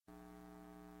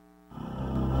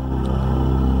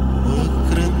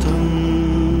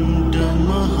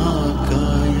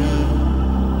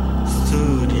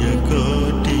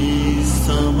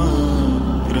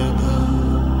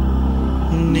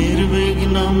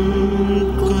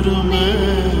कुरु मे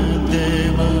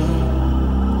देव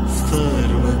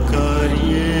सर्वकार्येषु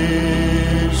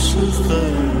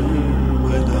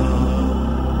सर्वदा.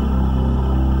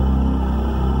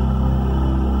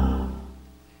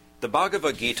 The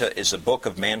Bhagavad Gita is a book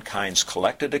of mankind's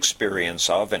collected experience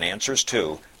of and answers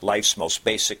to life's most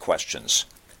basic questions.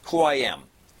 Who I am,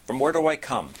 from where do I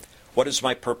come, what is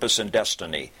my purpose and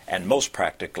destiny, and most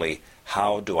practically,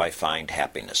 how do I find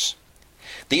happiness?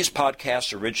 These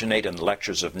podcasts originate in the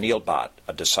lectures of Neil Bhatt,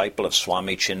 a disciple of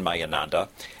Swami Chinmayananda.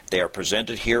 They are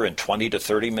presented here in 20 to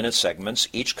 30-minute segments,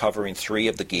 each covering 3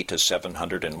 of the Gita's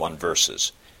 701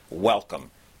 verses.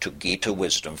 Welcome to Gita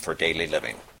Wisdom for Daily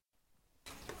Living.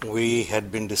 We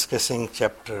had been discussing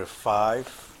chapter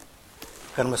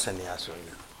 5, Karma Sannyasa.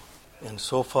 And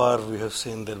so far we have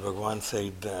seen that Bhagavan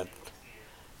said that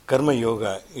Karma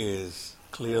Yoga is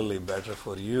clearly better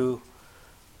for you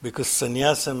because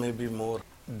sannyasa may be more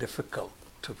difficult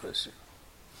to pursue.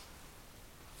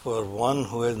 For one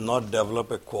who has not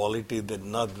developed a quality that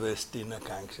not vesti na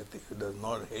kankshati, who does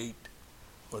not hate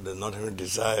or does not have a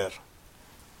desire,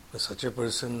 for such a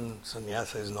person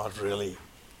sannyasa is not really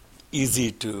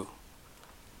easy to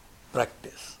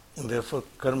practice. And therefore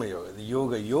Karma Yoga, the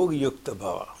Yoga Yukta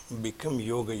Bhava, become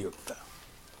Yoga Yukta.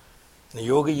 And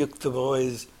Yoga Yukta Bhava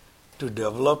is to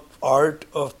develop art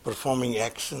of performing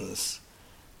actions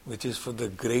which is for the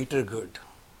greater good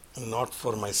and not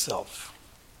for myself.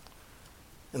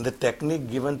 And the technique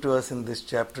given to us in this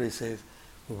chapter, he says,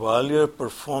 while you are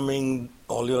performing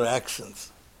all your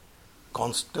actions,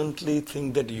 constantly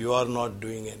think that you are not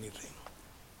doing anything.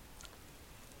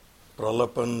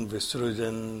 Pralapan,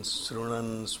 Visrujan,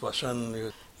 Srunan,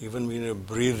 Swashan, even when you're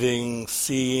breathing,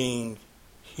 seeing,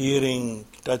 hearing,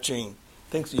 touching,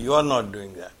 things you are not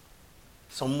doing that.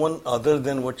 Someone other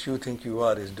than what you think you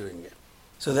are is doing it.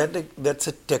 So that's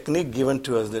a technique given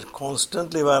to us that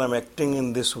constantly while I'm acting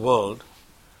in this world,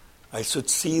 I should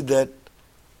see that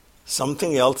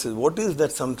something else is. What is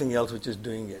that something else which is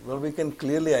doing it? Well, we can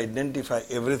clearly identify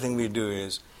everything we do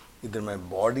is either my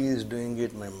body is doing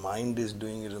it, my mind is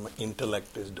doing it, or my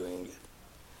intellect is doing it.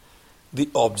 The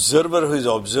observer who is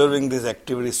observing this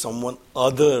activity is someone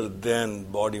other than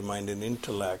body, mind, and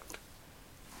intellect.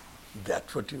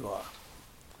 That's what you are.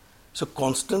 So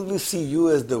constantly see you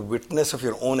as the witness of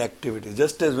your own activity.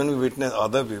 Just as when we witness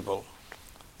other people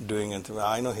doing it,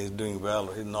 I know he's doing well,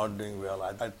 or he's not doing well,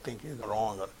 I think he's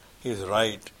wrong, or he's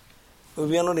right. But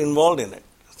we are not involved in it.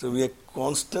 So we are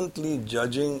constantly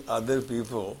judging other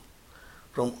people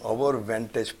from our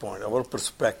vantage point, our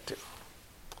perspective.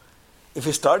 If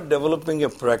we start developing a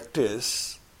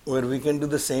practice where we can do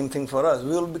the same thing for us, we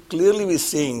will clearly be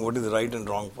seeing what is right and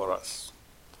wrong for us.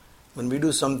 When we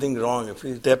do something wrong, if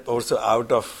we step also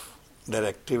out of that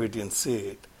activity and see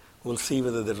it, we'll see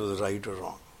whether that was right or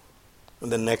wrong. And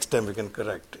the next time we can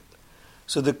correct it.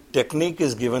 So the technique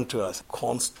is given to us.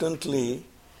 Constantly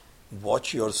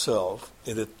watch yourself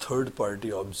as a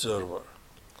third-party observer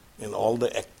in all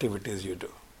the activities you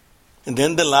do. And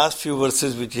then the last few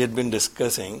verses which he had been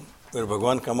discussing, where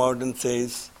Bhagavan come out and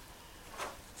says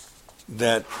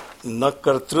that na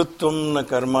kartrutvam na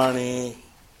karmani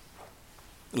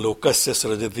lokasya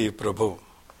srajati Prabhu.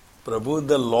 Prabhu,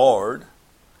 the Lord,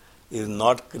 is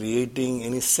not creating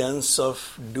any sense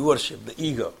of doership, the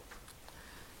ego.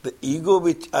 The ego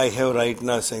which I have right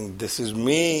now saying, this is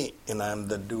me, and I am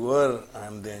the doer, I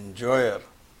am the enjoyer,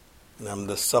 and I am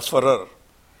the sufferer.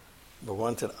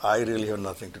 Bhagavan said, I really have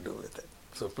nothing to do with it.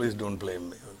 So please don't blame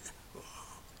me. Okay?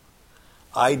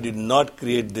 I did not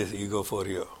create this ego for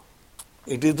you.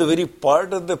 It is the very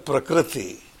part of the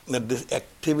Prakriti that these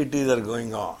activities are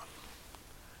going on.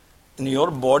 And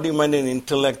your body, mind and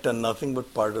intellect are nothing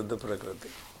but part of the Prakriti.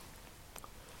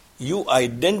 You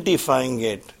identifying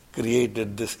it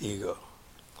created this ego.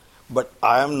 But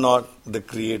I am not the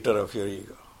creator of your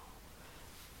ego.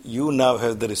 You now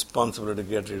have the responsibility to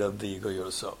get rid of the ego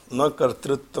yourself. Na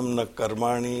kartrutvam na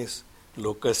karmanis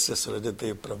lokasya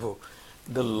srajate Prabhu.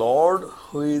 The Lord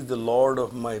who is the Lord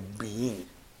of my being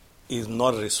is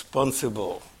not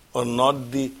responsible or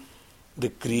not the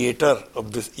creator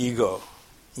of this ego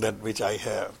that which I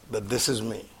have, that this is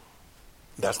me.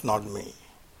 That's not me.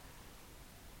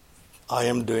 I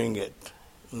am doing it.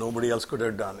 Nobody else could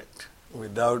have done it.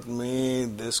 Without me,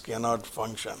 this cannot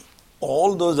function.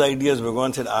 All those ideas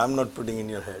Bhagavan said, I am not putting in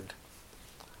your head.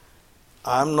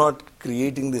 I am not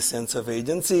creating the sense of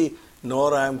agency,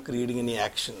 nor I am creating any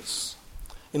actions.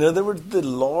 In other words, the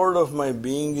Lord of my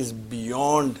being is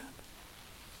beyond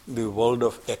the world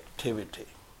of activity.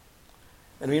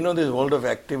 And we know this world of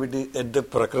activity at the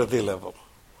Prakriti level.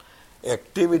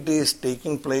 Activity is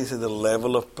taking place at the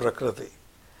level of Prakriti.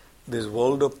 This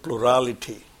world of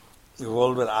plurality, A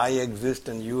world where I exist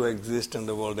and you exist and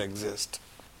the world exists.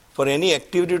 For any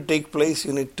activity to take place,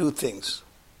 you need two things.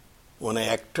 One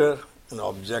actor, an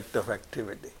object of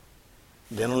activity.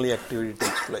 Then only activity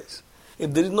takes place.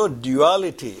 If there is no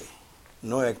duality,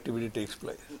 no activity takes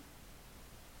place.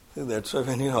 See, that's why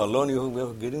when you're alone,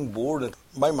 you're getting bored.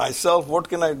 By myself, what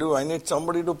can I do? I need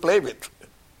somebody to play with.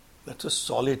 That's why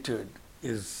solitude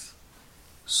is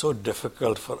so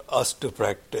difficult for us to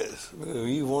practice.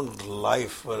 We want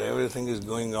life where everything is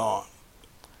going on.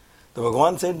 The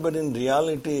Bhagavan said, but in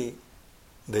reality,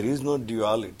 there is no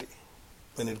duality.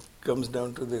 When it comes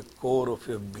down to the core of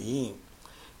your being,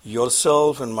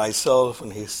 yourself and myself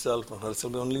and his self and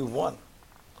herself are only one.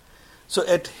 So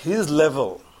at his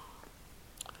level,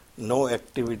 no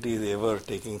activity is ever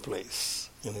taking place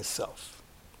in his self.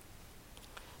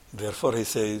 Therefore he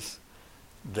says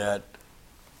that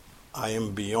I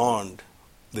am beyond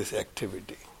this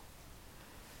activity.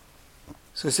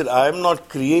 So he said, I am not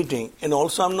creating, and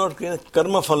also I am not creating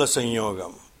karma phala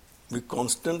sanyogam. We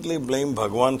constantly blame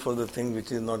Bhagavan for the thing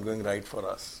which is not going right for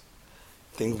us.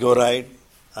 Things go right,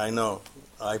 I know,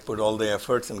 I put all the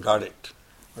efforts and got it.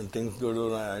 When things go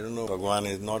wrong, I don't know, Bhagavan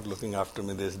is not looking after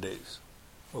me these days.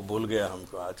 वो भूल गया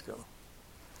हमको आज का.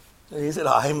 He said,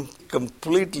 I am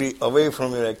completely away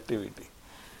from your activity.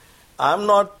 I am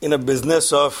not in a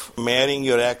business of marrying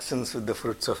your actions with the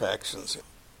fruits of actions.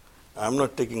 I am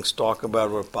not taking stock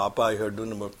about what Papa I had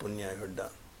done, about Punya I had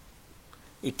done.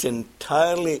 It's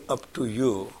entirely up to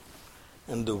you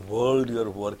and the world you are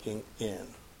working in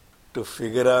to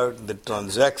figure out the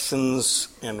transactions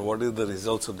and what is the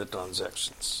results of the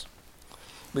transactions.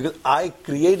 Because I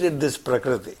created this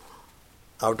Prakriti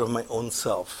out of my own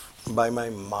self, by my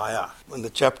Maya. In the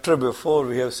chapter before,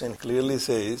 we have seen clearly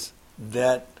says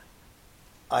that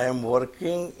I am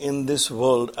working in this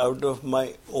world out of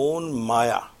my own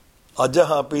Maya.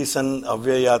 Ajahapi san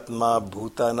avyayatma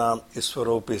bhutanam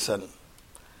iswaropi san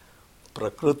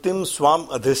prakritim swam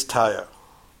adhisthaya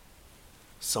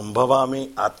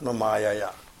sambhavami atma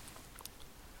mayaya.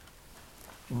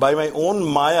 By my own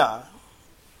Maya,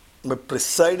 by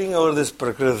presiding over this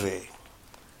Prakriti,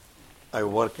 I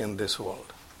work in this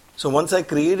world. So once I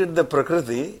created the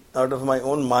Prakriti out of my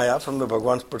own Maya from the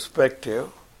Bhagavan's perspective,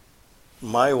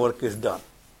 my work is done.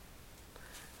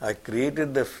 I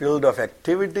created the field of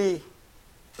activity,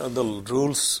 the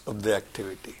rules of the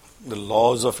activity, the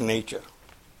laws of nature.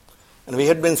 And we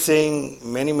had been saying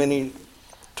many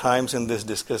times in this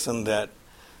discussion that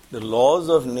the laws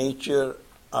of nature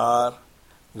are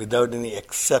without any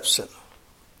exception.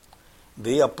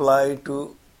 They apply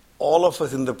to all of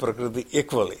us in the Prakriti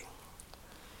equally.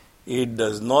 It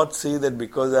does not say that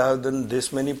because I have done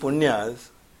this many punyas,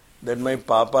 that my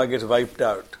papa gets wiped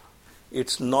out.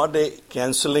 It's not a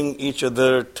cancelling each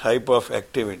other type of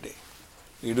activity.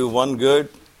 You do one good,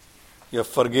 you're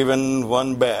forgiven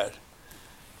one bad.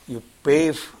 You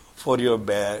pay for your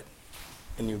bad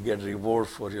and you get reward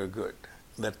for your good.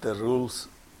 That's the rules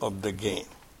of the game.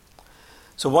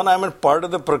 So when I'm a part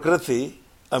of the Prakriti,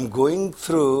 I'm going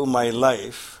through my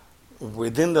life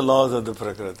within the laws of the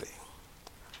Prakriti.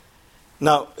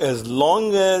 Now, as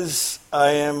long as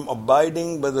I am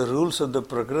abiding by the rules of the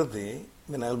Prakriti,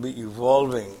 then I'll be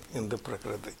evolving in the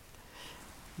Prakriti.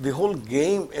 The whole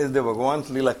game is the Bhagavan's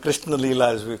Leela, Krishna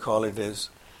Leela as we call it, is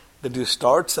that he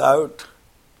starts out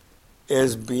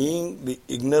as being the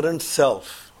ignorant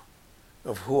self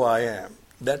of who I am.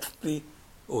 That's the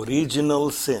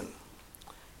original sin.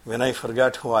 When I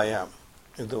forgot who I am,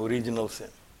 is the original sin,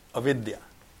 avidya.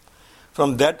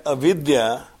 From that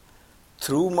avidya,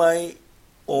 through my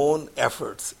own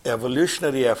efforts,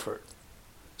 evolutionary effort.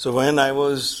 So when I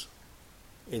was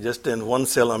just in one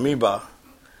cell amoeba,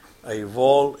 I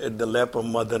evolved at the lap of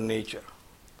Mother Nature.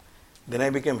 Then I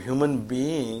became human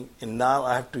being, and now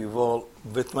I have to evolve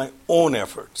with my own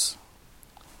efforts.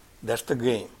 That's the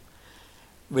game.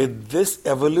 With this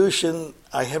evolution,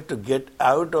 I have to get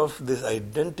out of this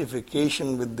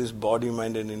identification with this body,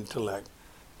 mind, and intellect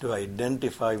to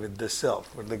identify with the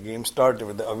self. Where the game started,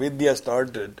 where the avidya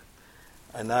started,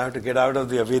 I now have to get out of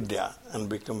the avidya and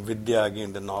become vidya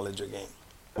again, the knowledge again.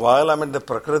 While I'm at the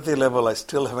Prakriti level, I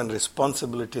still have a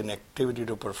responsibility and activity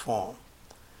to perform.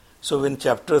 So in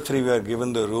chapter 3, we are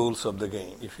given the rules of the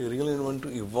game. If you really want to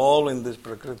evolve in this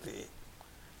Prakriti,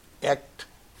 act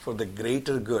for the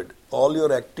greater good. All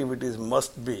your activities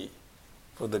must be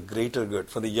for the greater good,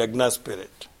 for the yajna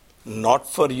spirit. Not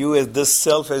for you as this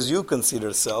self as you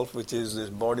consider self, which is this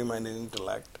body, mind, and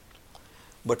intellect,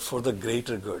 but for the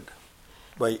greater good.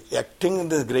 By acting in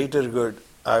this greater good,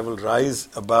 I will rise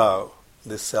above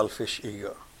this selfish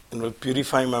ego and will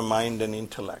purify my mind and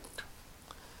intellect.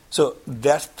 So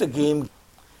that's the game.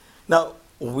 Now,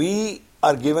 we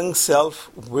are giving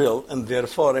self-will, and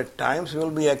therefore at times we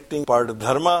will be acting part of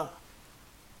dharma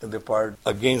and the part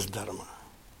against dharma.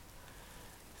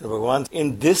 Bhagavan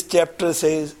in this chapter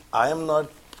says, I am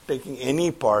not taking any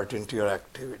part into your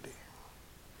activity.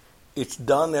 It's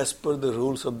done as per the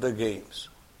rules of the games.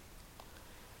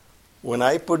 When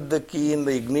I put the key in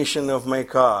the ignition of my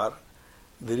car,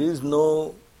 there is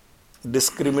no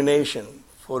discrimination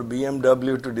for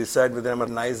BMW to decide whether I'm a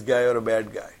nice guy or a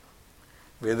bad guy,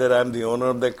 whether I'm the owner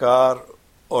of the car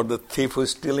or the thief who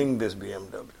is stealing this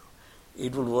BMW.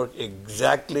 It will work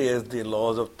exactly as the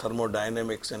laws of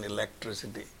thermodynamics and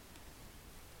electricity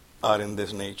are in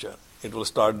this nature. It will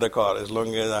start the car as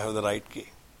long as I have the right key.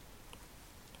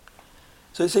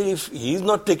 So you say, if he is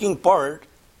not taking part,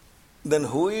 then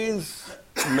who is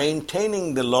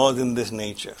maintaining the laws in this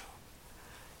nature?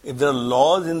 If there are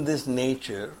laws in this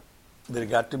nature, there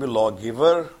got to be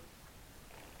lawgiver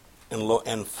and law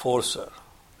enforcer.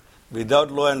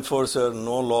 Without law enforcer,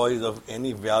 no law is of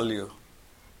any value.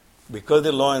 Because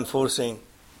the law enforcing,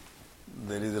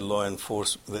 there is a law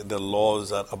enforce. The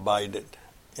laws are abided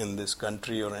in this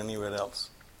country or anywhere else.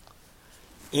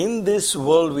 In this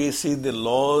world, we see the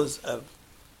laws are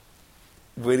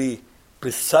very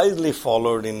precisely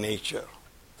followed in nature.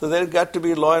 So there got to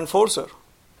be a law enforcer.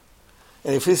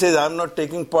 And if he says, I'm not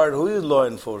taking part, who is law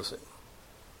enforcing?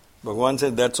 Bhagavan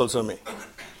said, that's also me.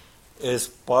 As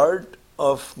part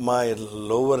of my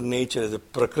lower nature as a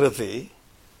Prakriti,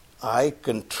 I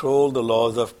control the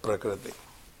laws of Prakriti.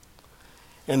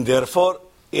 And therefore,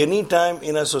 any time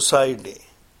in a society,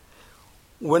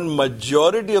 when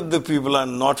majority of the people are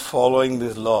not following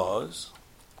these laws,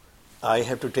 I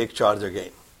have to take charge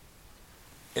again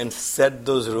and set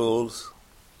those rules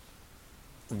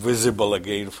visible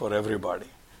again for everybody.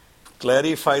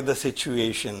 Clarify the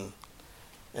situation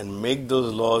and make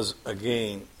those laws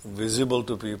again visible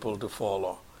to people to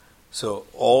follow. So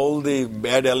all the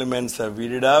bad elements are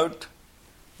weeded out,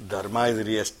 dharma is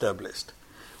re-established.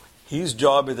 His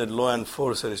job as a law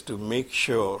enforcer is to make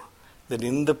sure that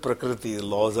in the Prakriti the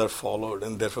laws are followed,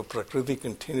 and therefore Prakriti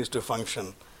continues to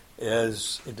function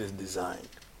as it is designed.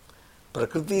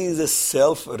 Prakriti is a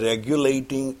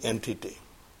self-regulating entity,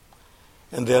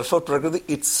 and therefore Prakriti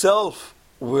itself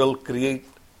will create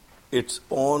its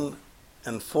own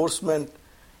enforcement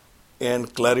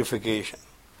and clarification.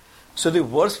 So the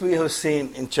verse we have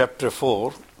seen in chapter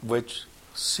 4, which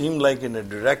seemed like in a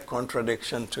direct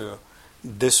contradiction to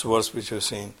this verse which we have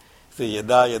seen, is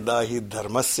yada yada hi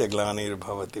dharmasya glanir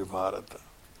bhavati bharata.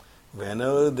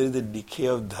 Whenever there is a decay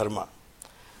of dharma,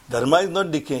 dharma is not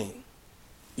decaying,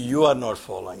 you are not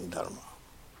following dharma.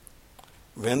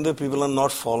 When the people are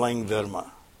not following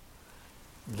dharma,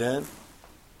 then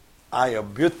I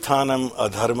abhyutthanam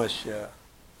adharmasya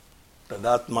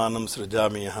tadatmanam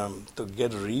srujamiham, to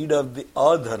get rid of the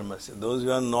adharmasya, those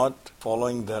who are not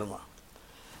following dharma.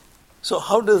 So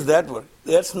how does that work?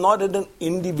 That's not at an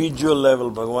individual level.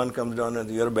 Bhagavan comes down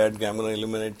and you're a bad guy, I'm going to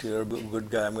eliminate you, you're a good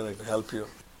guy, I'm going to help you.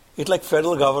 It's like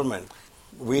federal government.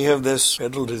 We have this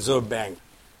Federal Reserve Bank.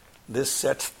 This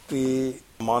sets the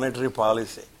monetary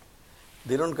policy.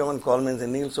 They don't come and call me and say,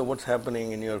 Neil, so what's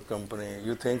happening in your company?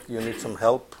 You think you need some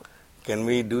help? Can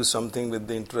we do something with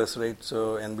the interest rate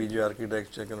so NBG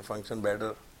architecture can function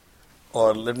better?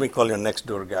 Or let me call your next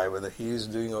door guy, whether he is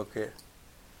doing okay.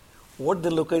 What they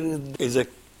look at is a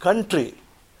country.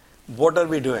 What are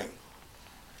we doing?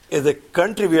 As a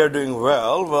country we are doing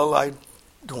well, I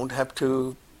don't have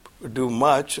to do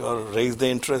much or raise the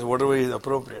interest, whatever is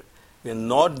appropriate. We are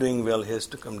not doing well, he has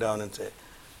to come down and say,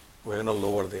 we're going to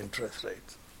lower the interest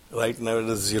rates. Right now it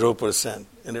is 0%.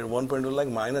 And at one point it was like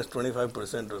minus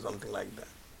 25% or something like that.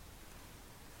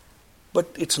 But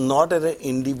it's not at an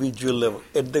individual level,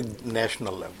 at the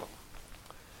national level.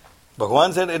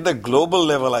 Bhagavan said, at the global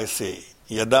level I say,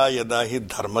 yada yada hi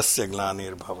dharmasya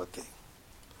glanir bhavati.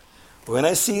 When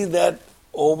I see that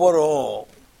overall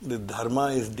the dharma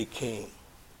is decaying,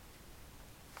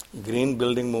 green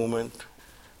building movement,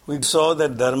 we saw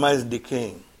that dharma is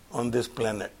decaying on this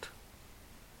planet.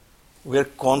 We are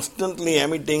constantly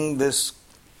emitting this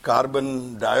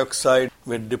carbon dioxide.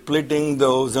 We are depleting the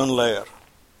ozone layer.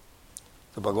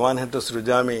 So Bhagavan had to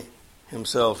Srujami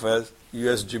himself as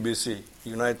USGBC,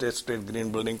 United States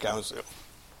Green Building Council,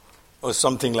 or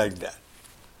something like that.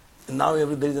 And now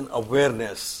there is an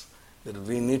awareness that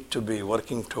we need to be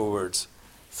working towards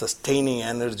sustaining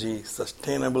energy,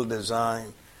 sustainable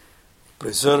design,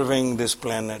 preserving this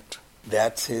planet.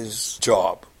 That's his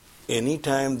job.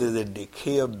 Anytime there is a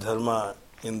decay of dharma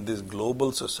in this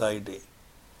global society,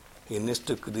 he needs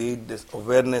to create this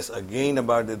awareness again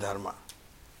about the dharma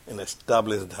and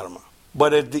establish dharma.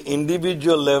 But at the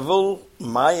individual level,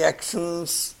 my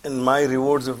actions and my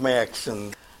rewards of my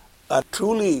actions are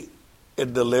truly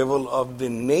at the level of the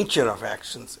nature of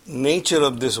actions, nature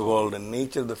of this world and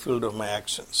nature of the field of my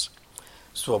actions.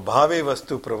 Swabhave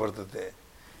vastu pravartate.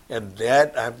 At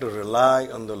that I have to rely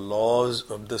on the laws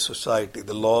of the society,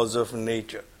 the laws of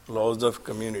nature, laws of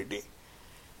community.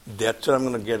 That's where I'm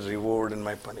going to get reward and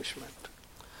my punishment.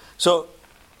 So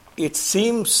it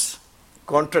seems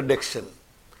contradiction,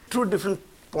 two different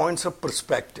points of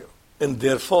perspective, and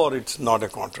therefore it's not a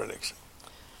contradiction.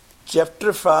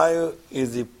 Chapter 5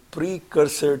 is the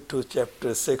precursor to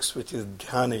chapter 6, which is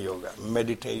Dhyana Yoga,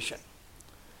 meditation.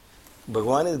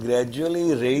 Bhagavan is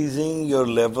gradually raising your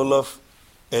level of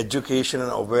education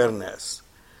and awareness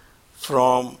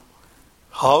from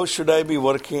how should I be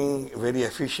working very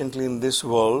efficiently in this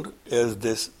world as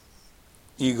this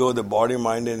ego, the body,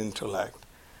 mind and intellect,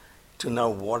 to now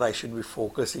what I should be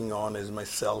focusing on as my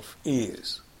self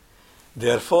is.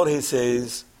 Therefore he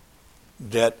says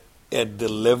that at the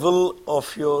level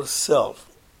of yourself,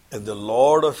 as the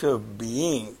Lord of your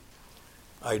being,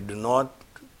 I do not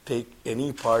take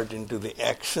any part into the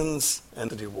actions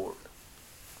and reward.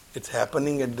 It's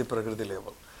happening at the Prakriti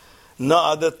level.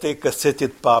 Na adate kasyachit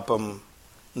papam,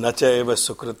 na cha eva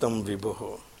sukritam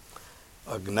vibhuho.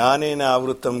 Agnanena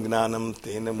avrutam gnanam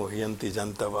tena muhyanti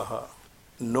jantavaha.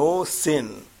 No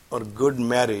sin or good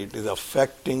merit is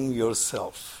affecting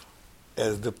yourself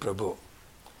as the Prabhu.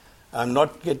 I'm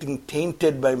not getting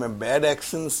tainted by my bad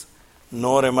actions,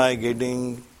 nor am I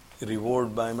getting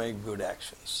reward by my good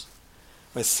actions.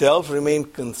 My self remains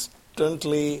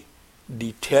constantly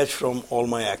detached from all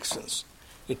my actions.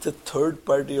 It's a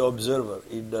third-party observer.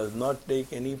 It does not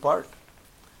take any part.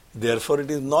 Therefore,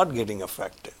 it is not getting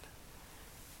affected.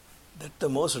 That's the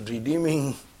most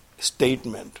redeeming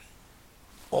statement.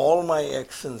 All my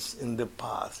actions in the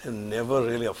past have never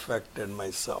really affected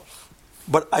myself.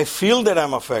 But I feel that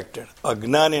I'm affected.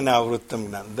 Agnanena avrittam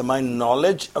gnanam. My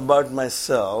knowledge about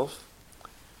myself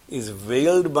is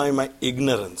veiled by my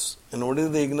ignorance. And what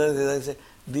is the ignorance? As I say,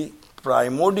 the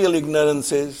primordial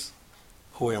ignorance is,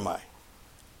 who am I?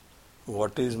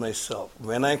 What is myself?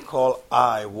 When I call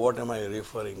I, what am I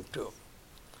referring to?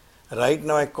 Right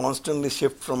now I constantly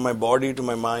shift from my body to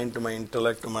my mind, to my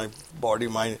intellect, to my body,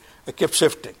 mind. I keep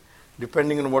shifting,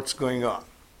 depending on what's going on.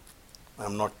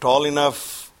 I'm not tall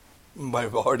enough, my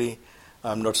body.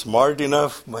 I'm not smart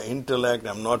enough, my intellect.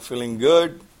 I'm not feeling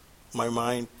good, my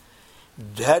mind.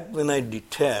 That when I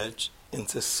detach and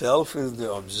say self is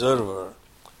the observer,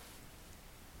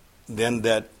 then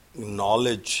that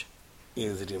knowledge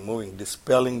is removing,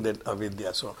 dispelling that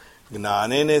avidya. So,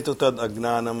 gnanene tu tad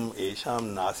agnanam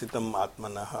esham nasitam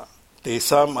atmanaha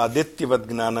tesam adityavat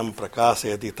gnanam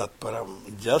prakasayati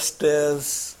tatparam. Just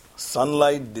as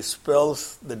sunlight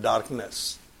dispels the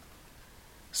darkness,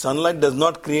 sunlight does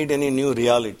not create any new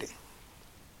reality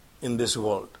in this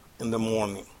world in the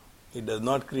morning. It does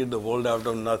not create the world out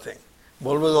of nothing. The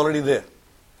world was already there.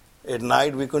 At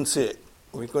night we couldn't see it.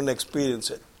 We couldn't experience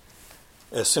it.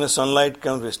 As soon as sunlight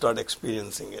comes, we start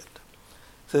experiencing it.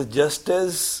 So just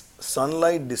as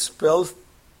sunlight dispels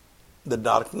the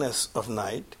darkness of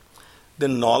night, the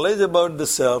knowledge about the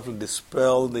self will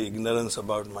dispel the ignorance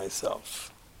about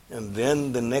myself. And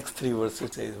then the next 3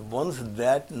 verses says, once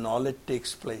that knowledge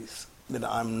takes place, that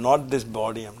I'm not this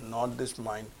body, I'm not this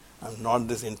mind, I'm not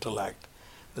this intellect,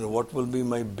 then what will be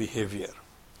my behavior?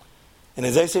 And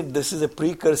as I said, this is a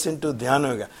precursor to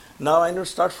Dhyana Yoga. Now I need to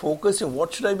start focusing,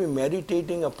 what should I be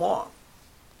meditating upon?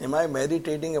 Am I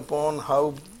meditating upon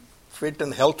how fit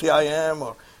and healthy I am?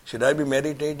 Or should I be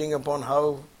meditating upon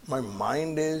how my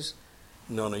mind is?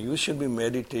 No, you should be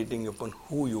meditating upon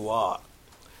who you are.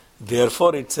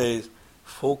 Therefore it says,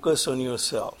 focus on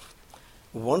yourself.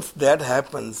 Once that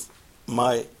happens,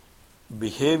 my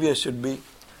behavior should be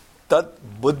tat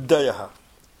buddhayaha,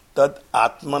 tat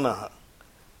atmanaha,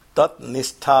 tat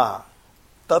nistha,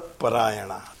 tat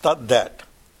parayana, tat that.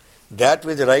 That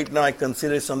which right now I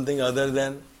consider something other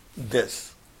than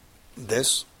this.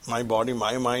 This, my body,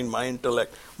 my mind, my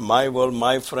intellect, my world,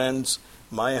 my friends,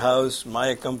 my house, my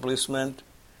accomplishment,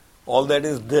 all that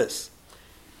is this.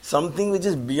 Something which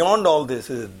is beyond all this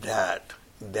is that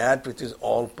which is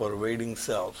all pervading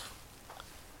self.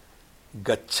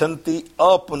 Gacchanti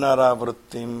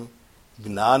apunaravrittim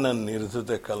gnana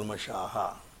nirdhuta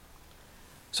kalmashaha.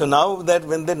 So now that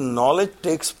when the knowledge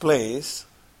takes place,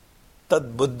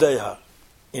 tad buddhaya,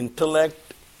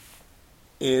 intellect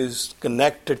is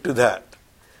connected to that.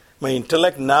 My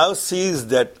intellect now sees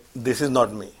that this is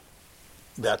not me,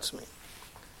 that's me.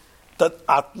 Tat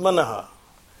atmanaha,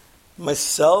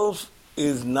 myself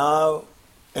is now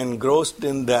engrossed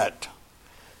in that.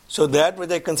 So that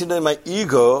which I consider my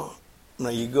ego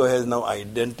has now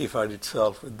identified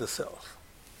itself with the self.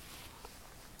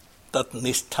 Tat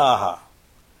nisthaha.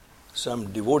 So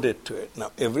I'm devoted to it.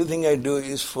 Now everything I do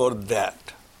is for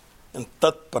that. And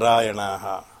tat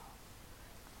parayanaha.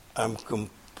 I'm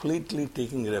completely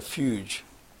taking refuge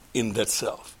in that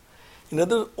self. In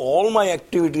other words, all my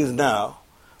activities now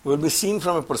will be seen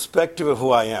from a perspective of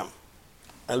who I am.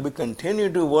 I'll be continue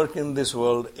to work in this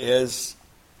world as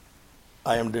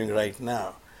I am doing right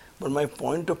now. But my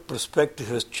point of perspective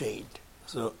has changed.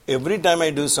 So every time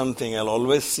I do something, I'll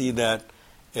always see that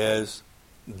as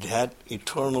that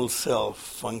eternal self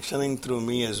functioning through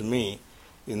me as me,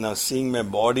 is now seeing my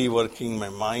body working, my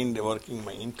mind working,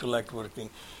 my intellect working.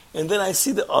 And then I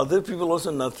see the other people also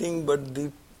nothing but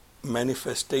the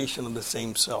manifestation of the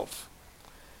same self.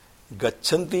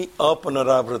 Gacchanti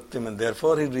apanaravrttim, and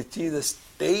therefore he reaches a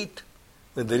state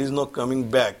where there is no coming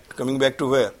back. Coming back to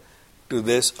where? To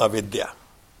this avidya,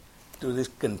 to this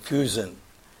confusion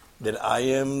that I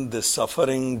am the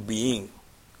suffering being.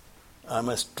 I am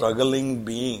a struggling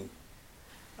being.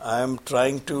 I am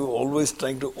always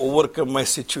trying to overcome my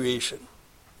situation.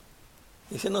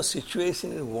 You say, no,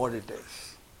 situation is what it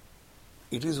is.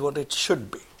 It is what it should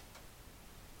be.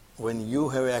 When you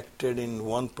have acted in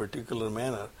one particular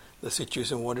manner, the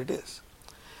situation what it is.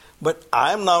 But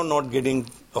I am now not getting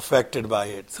affected by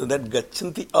it. So that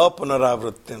gacchanti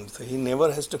apanaravrttim. So he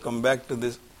never has to come back to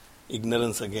this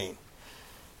ignorance again.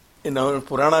 In our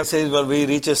Purana says, well, we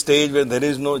reach a stage where there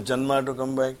is no janma to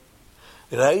come back.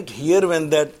 Right here when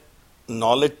that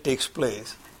knowledge takes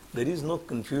place, there is no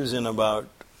confusion about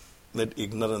that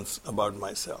ignorance about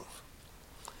myself.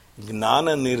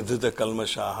 Gnana nirdhita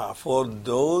kalmashaha. For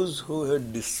those who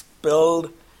have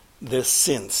dispelled their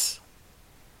sins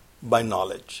by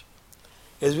knowledge.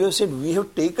 As we have said, we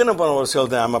have taken upon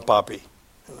ourselves that I am a papi.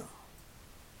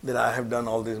 That I have done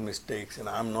all these mistakes and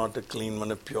I am not a clean one,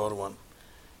 a pure one.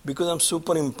 Because I am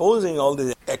superimposing all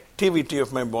this activity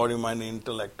of my body, mind, and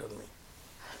intellect on me.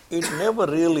 It never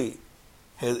really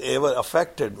has ever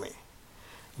affected me.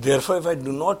 Therefore, if I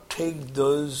do not take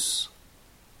those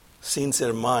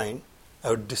sincere mind,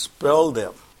 I would dispel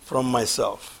them from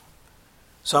myself.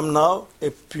 So I'm now a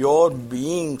pure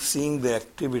being seeing the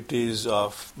activities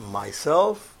of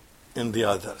myself and the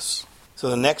others. So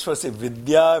the next verse is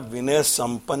Vidya Vinay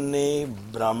Sampanne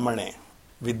Brahmane.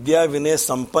 Vidya Vinay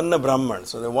Sampanna Brahman.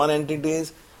 So the one entity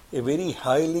is a very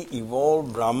highly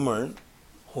evolved Brahman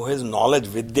who has knowledge,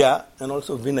 Vidya, and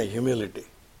also Vinay, humility.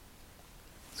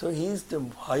 So he is the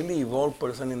highly evolved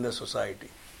person in the society.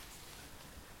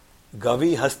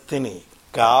 Gavi Hastini,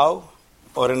 cow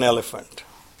or an elephant.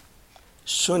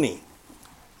 Suni,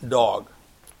 dog.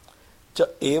 Cha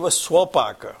eva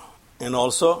swapaka, and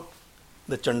also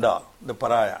the chandal, the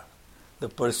paraya, the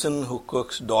person who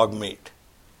cooks dog meat.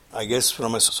 I guess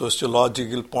from a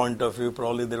sociological point of view,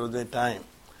 probably there was a time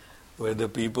where the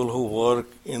people who work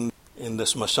in the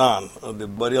smashan or the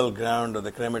burial ground or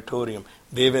the crematorium,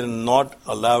 they were not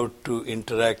allowed to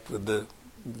interact with the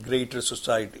greater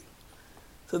society.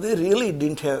 So they really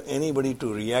didn't have anybody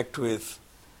to react with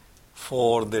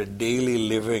for their daily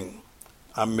living.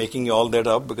 I'm making all that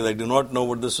up because I do not know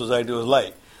what the society was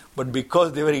like. But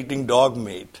because they were eating dog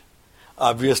meat,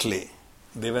 obviously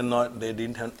they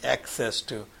didn't have access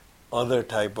to other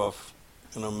type of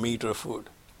meat or food.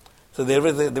 So they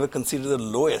were considered the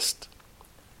lowest.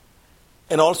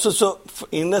 And also, so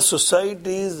in a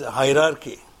society's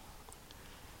hierarchy,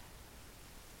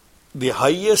 the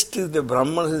highest is the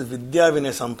Brahman who is Vidya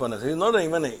Vinay Sampanna. So he is not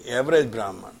even an average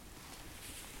Brahman.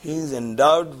 He is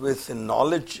endowed with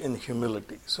knowledge and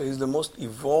humility. So he is the most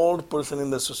evolved person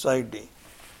in the society.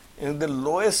 And the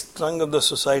lowest rung of the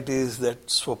society is that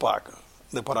Swapaka,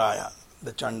 the Paraya,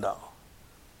 the Chanda.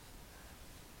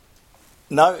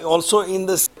 Now also in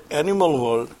this animal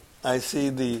world, I see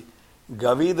the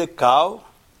Gavi, the cow,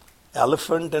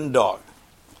 elephant and dog.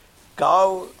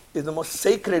 Cow is the most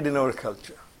sacred in our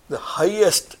culture, the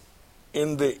highest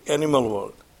in the animal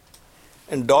world.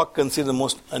 And dog considered the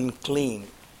most unclean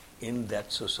in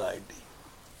that society.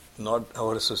 Not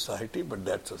our society, but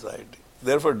that society.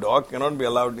 Therefore, dog cannot be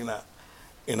allowed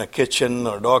in a kitchen,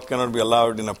 or dog cannot be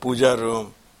allowed in a puja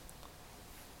room,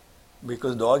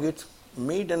 because dog eats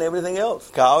meat and everything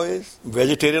else. Cow is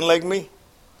vegetarian like me.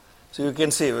 So you can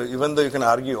see, even though you can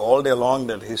argue all day long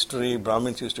that history,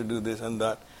 Brahmins used to do this and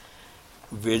that,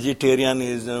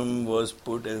 vegetarianism was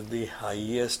put as the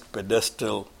highest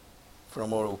pedestal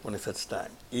from our Upanishads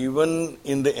time. Even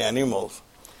in the animals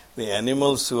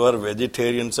who are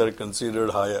vegetarians are considered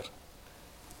higher.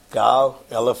 Cow,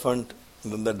 elephant,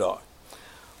 then the dog.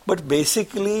 But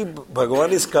basically,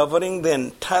 Bhagavan is covering the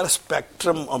entire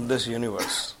spectrum of this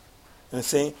universe. And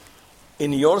saying,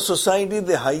 in your society,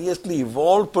 the highestly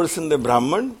evolved person, the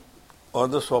Brahman or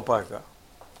the Swapaka.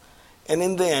 And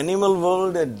in the animal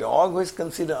world, a dog who is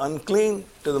considered unclean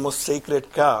to the most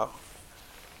sacred cow.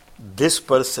 This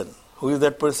person, who is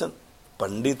that person?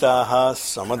 Panditaha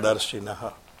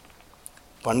Samadarshinaha.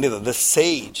 Pandita, the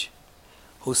sage,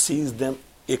 who sees them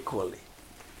equally.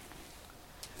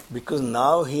 Because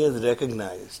now he has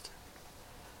recognized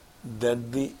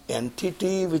that the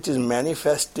entity which is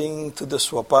manifesting to the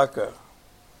Swapaka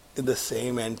is the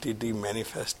same entity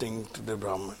manifesting to the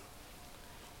Brahman.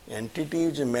 Entity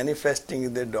which is manifesting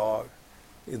in the dog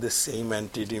is the same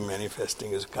entity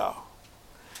manifesting as cow.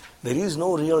 There is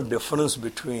no real difference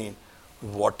between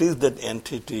what is that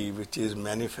entity which is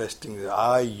manifesting,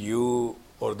 I, you,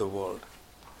 or the world.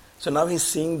 So now he's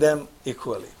seeing them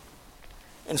equally.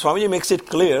 And Swamiji makes it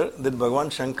clear that Bhagavan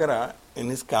Shankara in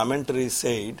his commentary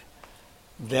said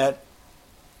that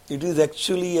it is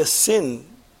actually a sin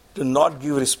to not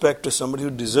give respect to somebody who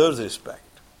deserves respect.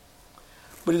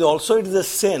 But it is a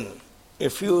sin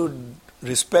if you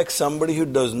respect somebody who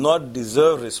does not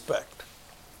deserve respect.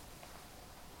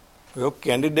 We have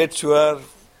candidates who are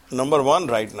number one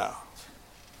right now,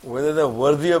 whether they are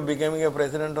worthy of becoming a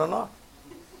president or not.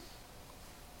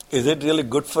 Is it really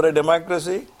good for a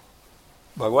democracy?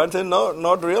 Bhagavan said, no,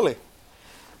 not really.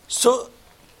 So,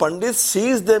 Pandit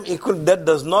sees them equal. That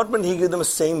does not mean he gives them the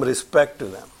same respect to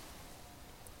them.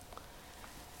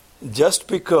 Just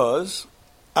because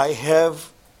I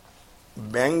have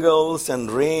bangles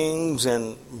and rings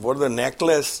and the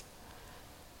necklace,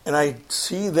 and I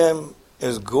see them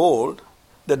as gold,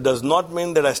 that does not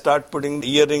mean that I start putting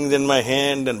earrings in my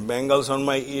hand and bangles on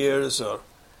my ears. Or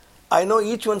I know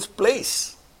each one's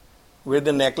place, where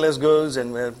the necklace goes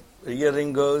and where the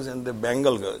earring goes and the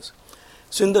bangle goes.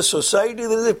 So in the society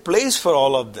there is a place for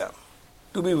all of them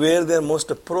to be where they are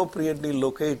most appropriately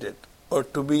located or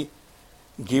to be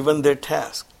given their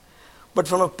task. But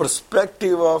from a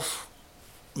perspective of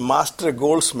master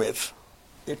goldsmith,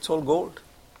 it's all gold.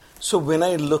 So when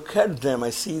I look at them, I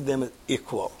see them as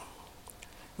equal.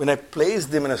 When I place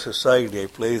them in a society, I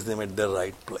place them at the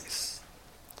right place.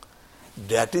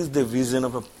 That is the vision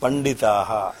of a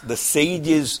Panditaha, the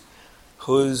sages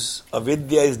whose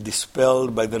avidya is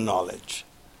dispelled by the knowledge.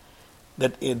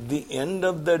 That at the end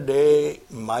of the day,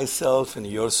 myself and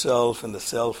yourself and the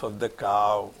self of the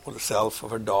cow or the self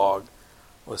of a dog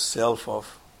or self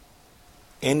of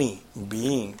any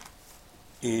being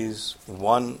is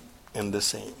one and the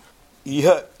same.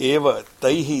 Iha eva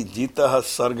taihi jitaha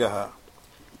sargaha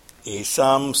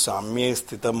esam samye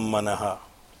sthitam manaha.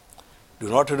 Do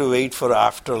not have to wait for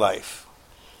afterlife.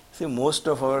 See, most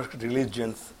of our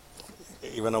religions,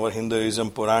 even our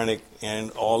Hinduism, Puranic,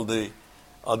 and all the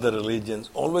other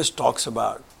religions, always talks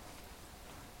about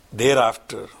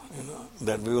thereafter,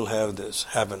 that we will have this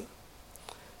heaven.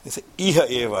 They say, Iha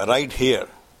eva, right here.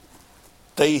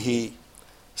 Taihi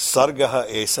sargaha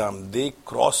esam. They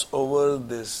cross over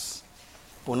this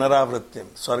punaravrityam.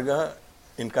 Sargaha,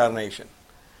 incarnation.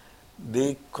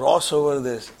 They cross over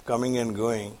this coming and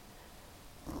going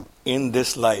in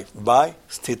this life by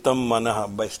sthitam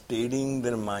manaha, by steadying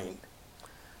their mind.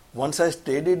 Once I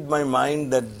steadied my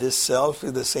mind that this self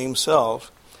is the same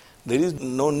self, there is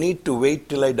no need to wait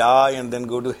till I die and then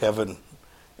go to heaven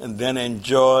and then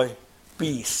enjoy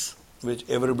peace, which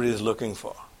everybody is looking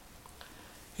for.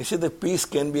 He said the peace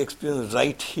can be experienced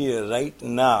right here, right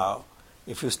now,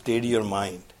 if you steady your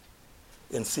mind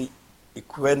and see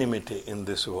equanimity in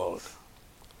this world.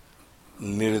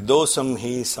 Nirdosam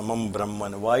hi samam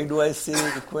Brahman. Why do I say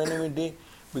equanimity?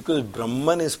 Because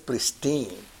Brahman is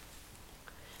pristine.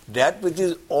 That which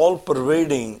is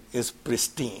all-pervading is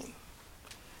pristine.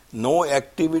 No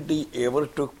activity ever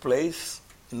took place,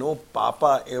 no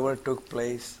papa ever took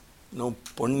place, no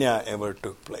punya ever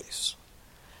took place.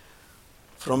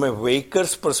 From a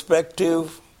waker's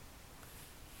perspective,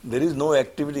 there is no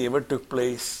activity ever took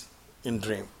place in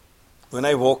dream. When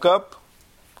I woke up,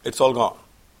 it's all gone.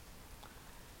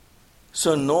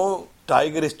 So no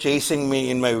tiger is chasing me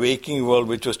in my waking world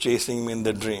which was chasing me in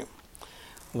the dream.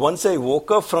 Once I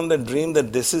woke up from the dream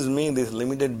that this is me, this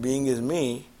limited being is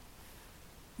me,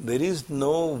 there is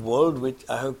no world which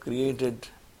I have created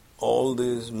all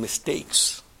these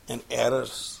mistakes and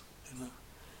errors.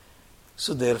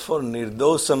 So therefore,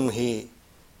 nirdosam hi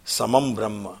samam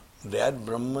Brahma. That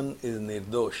Brahman is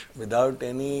nirdosh, without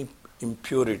any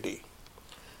impurity.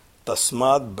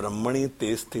 Tasmad Brahmani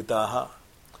te sthitaha.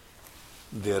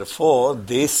 Therefore,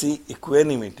 they see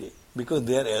equanimity because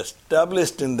they are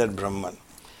established in that Brahman.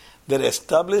 They are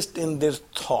established in their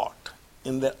thought,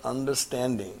 in their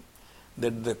understanding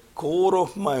that the core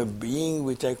of my being,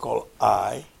 which I call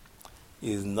I,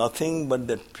 is nothing but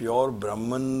that pure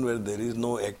Brahman where there is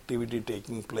no activity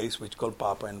taking place, which is called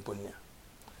Papa and Punya.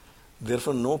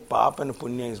 Therefore, no Papa and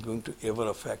Punya is going to ever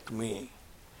affect me.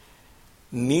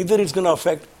 Neither is going to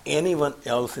affect anyone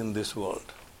else in this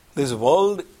world. This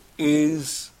world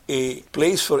is a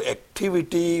place for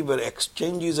activity where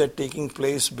exchanges are taking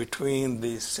place between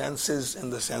the senses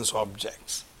and the sense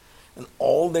objects. And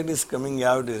all that is coming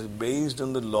out is based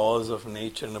on the laws of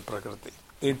nature and the Prakriti.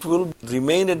 It will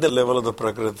remain at the level of the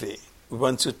Prakriti.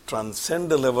 Once you transcend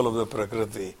the level of the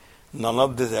Prakriti, none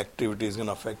of this activity is going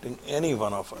to affect any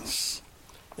one of us.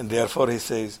 And therefore he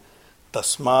says,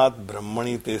 Tasmat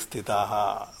Brahmani te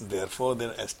sthitaha. Therefore they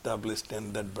are established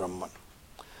in that Brahman.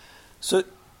 So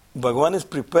Bhagavan is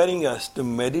preparing us to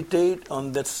meditate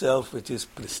on that self which is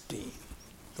pristine.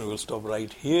 We will stop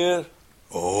right here.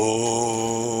 Om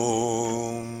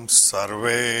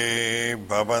Sarve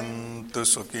Bhavantu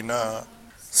Sukhina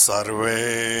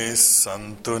Sarve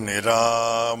Santu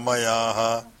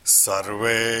Niramayaha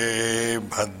Sarve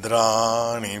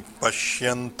Bhadrani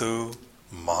Pashyantu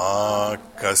Ma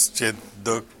Kaschid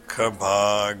Dukkha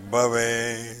Bhag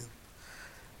Bhave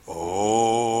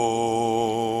Om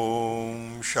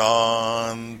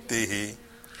Shantihi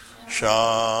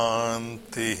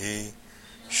Shantihi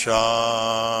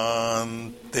Shantihi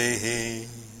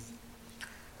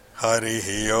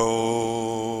Harihi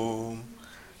Om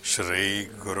Shri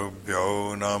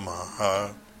Gurubhyo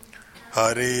Namaha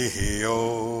Harihi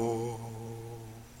Om